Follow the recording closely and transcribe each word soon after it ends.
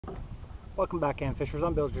Welcome back, AMFishers.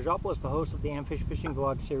 I'm Georgopoulos, the host of the AMFish fishing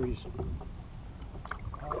vlog series.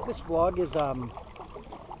 This vlog is,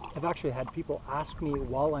 I've actually had people ask me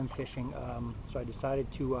while I'm fishing, so I decided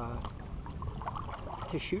to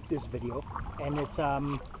shoot this video. And it's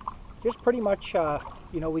just pretty much,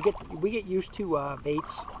 we get used to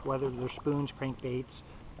baits, whether they're spoons, crankbaits,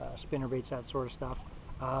 spinner baits, that sort of stuff.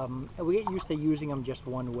 And we get used to using them just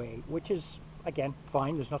one way, which is, again,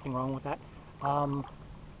 fine. There's nothing wrong with that.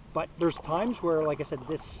 But there's times where, like I said,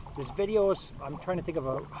 this video is, I'm trying to think of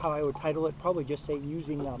how I would title it. Probably just say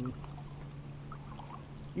using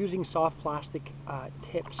soft plastic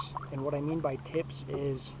tips. And what I mean by tips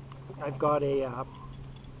is I've got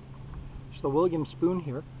just a Williams spoon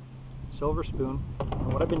here, silver spoon.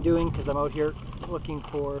 And what I've been doing, because I'm out here looking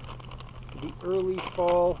for the early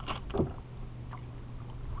fall,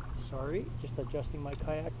 just adjusting my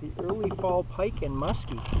kayak, the early fall pike and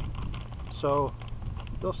muskie. So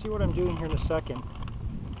you'll see what I'm doing here in a second.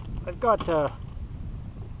 I've got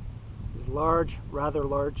these rather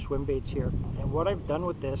large swim baits here, and what I've done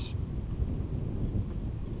with this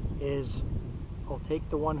is I'll take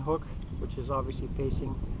the one hook, which is obviously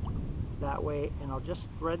facing that way, and I'll just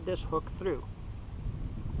thread this hook through.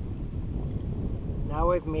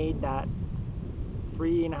 Now I've made that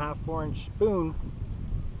 3.5–4 inch spoon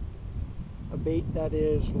a bait that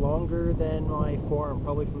is longer than my forearm,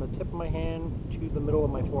 probably from the tip of my hand to the middle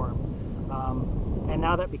of my forearm. And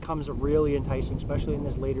now that becomes really enticing, especially in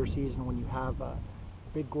this later season when you have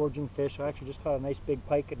big gorging fish. I actually just caught a nice big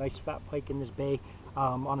pike, a nice fat pike in this bay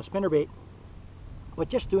on a spinner bait. But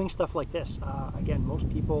just doing stuff like this, again, most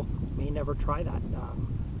people may never try that.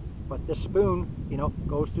 But this spoon,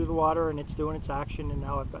 goes through the water and it's doing its action, and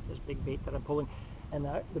now I've got this big bait that I'm pulling. And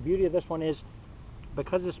the beauty of this one is,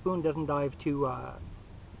 because the spoon doesn't dive too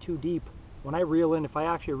deep, when I reel in, if I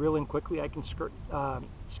actually reel in quickly, I can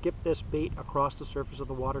skip this bait across the surface of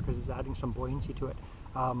the water because it's adding some buoyancy to it.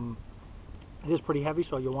 It is pretty heavy,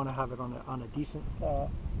 so you'll want to have it on a decent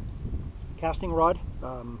casting rod.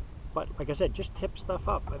 But like I said, just tip stuff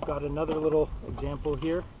up. I've got another little example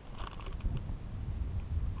here.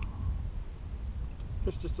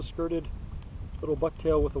 It's just a skirted little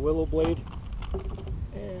bucktail with a willow blade,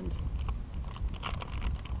 and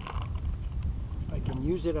I can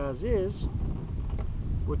use it as is,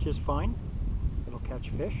 which is fine. It'll catch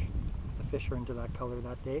fish. The fish are into that color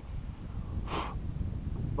that day.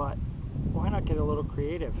 But why not get a little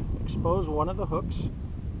creative? Expose one of the hooks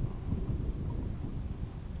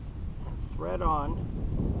and thread on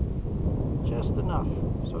just enough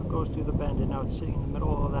so it goes through the bend, and now it's sitting in the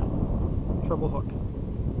middle of that treble hook.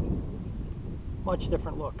 Much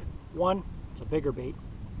different look. One, it's a bigger bait.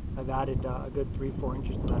 I've added a good 3–4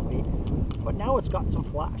 inches to that bait, but now it's got some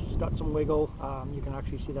flash, it's got some wiggle. You can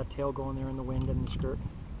actually see that tail going there in the wind and the skirt.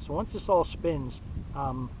 So once this all spins,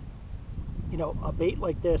 a bait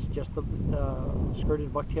like this, just the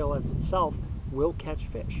skirted bucktail as itself, will catch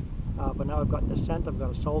fish. But now I've got the scent, I've got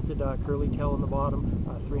a salted curly tail in the bottom,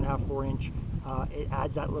 3.5–4 inch. It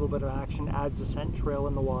adds that little bit of action, adds the scent trail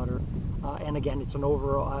in the water. And again, it's an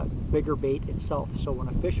overall bigger bait itself. So when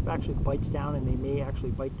a fish actually bites down, and they may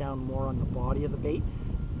actually bite down more on the body of the bait,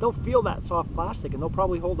 they'll feel that soft plastic and they'll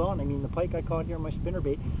probably hold on. I mean, the pike I caught here on my spinner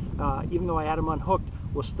bait, even though I had him unhooked,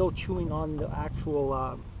 was still chewing on the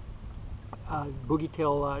actual boogie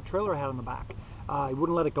tail trailer I had on the back. I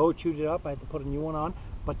wouldn't let it go, chewed it up. I had to put a new one on.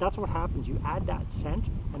 But that's what happens. You add that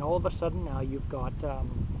scent, and all of a sudden now you've got a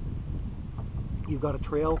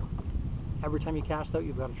trail. Every time you cast out,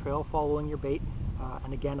 you've got a trail following your bait.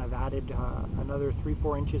 And again, I've added another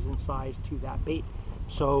 3–4 inches in size to that bait.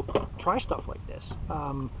 So try stuff like this.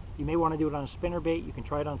 You may want to do it on a spinner bait. You can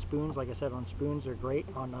try it on spoons. Like I said, on spoons are great.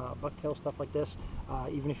 On bucktail stuff like this,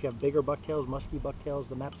 even if you have bigger bucktails, musky bucktails,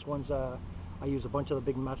 the Mepps ones, I use a bunch of the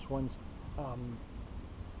big Mepps ones.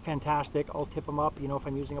 Fantastic. I'll tip them up. If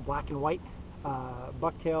I'm using a black and white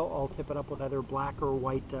bucktail, I'll tip it up with either black or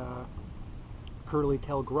white curly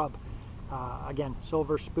tail grub. Again,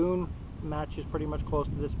 silver spoon matches pretty much close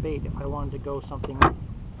to this bait. If I wanted to go something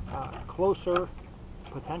closer,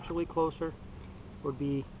 potentially closer, would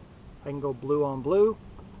be I can go blue on blue,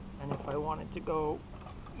 and if I wanted to go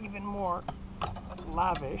even more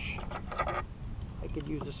lavish, I could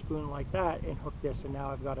use a spoon like that and hook this, and now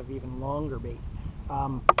I've got an even longer bait.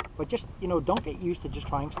 But just, don't get used to just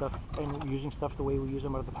trying stuff and using stuff the way we use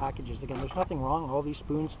them out of the packages. Again, there's nothing wrong. All these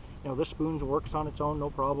spoons, this spoon works on its own, no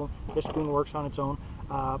problem. This spoon works on its own.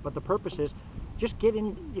 But the purpose is just get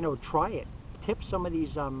in, try it. Tip some of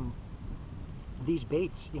these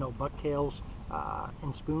baits, bucktails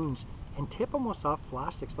and spoons, and tip them with soft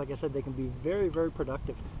plastics. Like I said, they can be very, very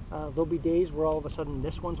productive. There'll be days where all of a sudden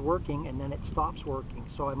this one's working and then it stops working.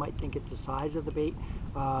 So I might think it's the size of the bait,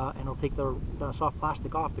 and I'll take the soft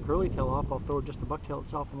plastic off, the curly tail off, I'll throw just the bucktail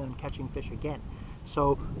itself, and then I'm catching fish again.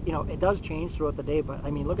 So, you know, it does change throughout the day, but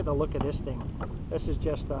I mean, look at the look of this thing. This is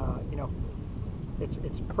just, you know,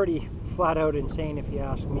 it's pretty flat out insane if you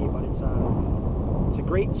ask me, but it's a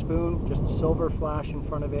great spoon, just a silver flash in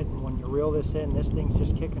front of it, and when you reel this in, this thing's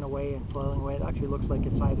just kicking away and flailing away. It actually looks like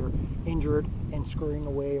it's either injured and scurrying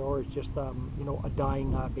away, or it's just you know, a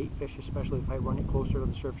dying bait fish, especially if I run it closer to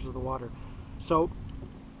the surface of the water. So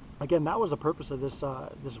again, that was the purpose of this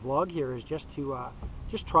this vlog here, is just to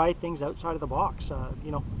just try things outside of the box.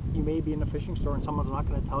 You know, you may be in a fishing store and someone's not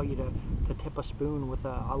going to tell you to tip a spoon with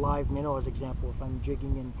a live minnow, as example. If I'm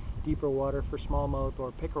jigging in deeper water for smallmouth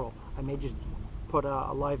or pickerel, I may just put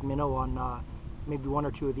a live minnow on maybe one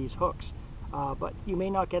or two of these hooks. But you may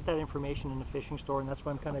not get that information in a fishing store, and that's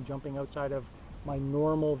why I'm kind of jumping outside of my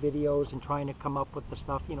normal videos and trying to come up with the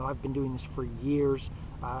stuff. You know, I've been doing this for years,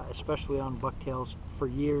 especially on bucktails, for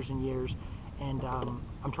years and years, and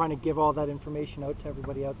I'm trying to give all that information out to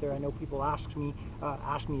everybody out there. I know people ask me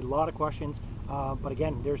a lot of questions, but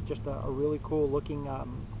again, there's just a really cool looking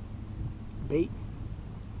bait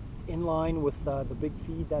in line with the big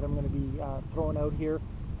feed that I'm going to be throwing out here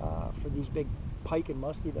for these big pike and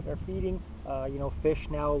muskie that are feeding. You know, fish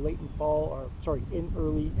now late in fall, or sorry, in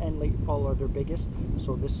early and late fall are their biggest,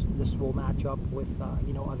 so this will match up with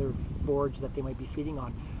you know, other forage that they might be feeding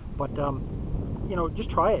on. But you know, just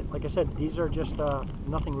try it. Like I said, these are just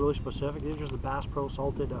nothing really specific. These are just the Bass Pro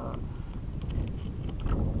salted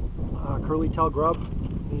curly tail grub.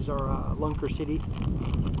 These are Lunker City,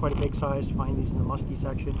 quite a big size. Find these in the muskie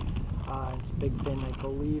section. It's big fin, I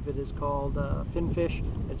believe it is called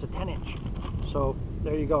AMFisH. It's a 10-inch. So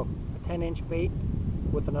there you go, a 10-inch bait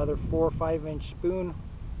with another 4 or 5-inch spoon,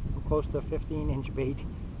 and close to a 15-inch bait,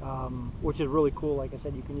 which is really cool. Like I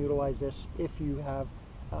said, you can utilize this if you have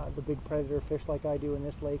the big predator fish like I do in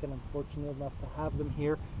this lake, and I'm fortunate enough to have them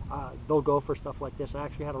here. They'll go for stuff like this. I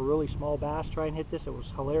actually had a really small bass try and hit this. It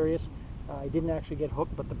was hilarious. I didn't actually get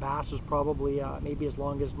hooked, but the bass is probably maybe as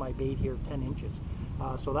long as my bait here, 10 inches.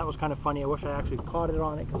 So that was kind of funny. I wish I actually caught it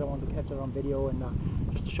on it, because I wanted to catch it on video, and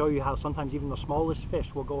just to show you how sometimes even the smallest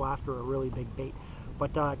fish will go after a really big bait.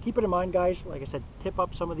 But keep it in mind, guys. Like I said, tip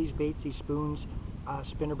up some of these baits, these spoons,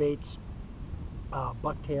 spinner baits,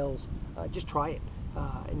 bucktails. Just try it.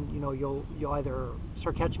 And you know, you'll either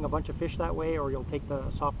start catching a bunch of fish that way, or you'll take the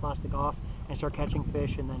soft plastic off and start catching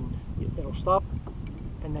fish, and then it'll stop,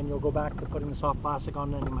 and then you'll go back to putting the soft plastic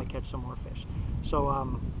on, and you might catch some more fish. So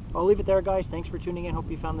I'll leave it there, guys. Thanks for tuning in. Hope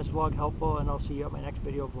you found this vlog helpful, and I'll see you at my next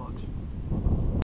video vlogs.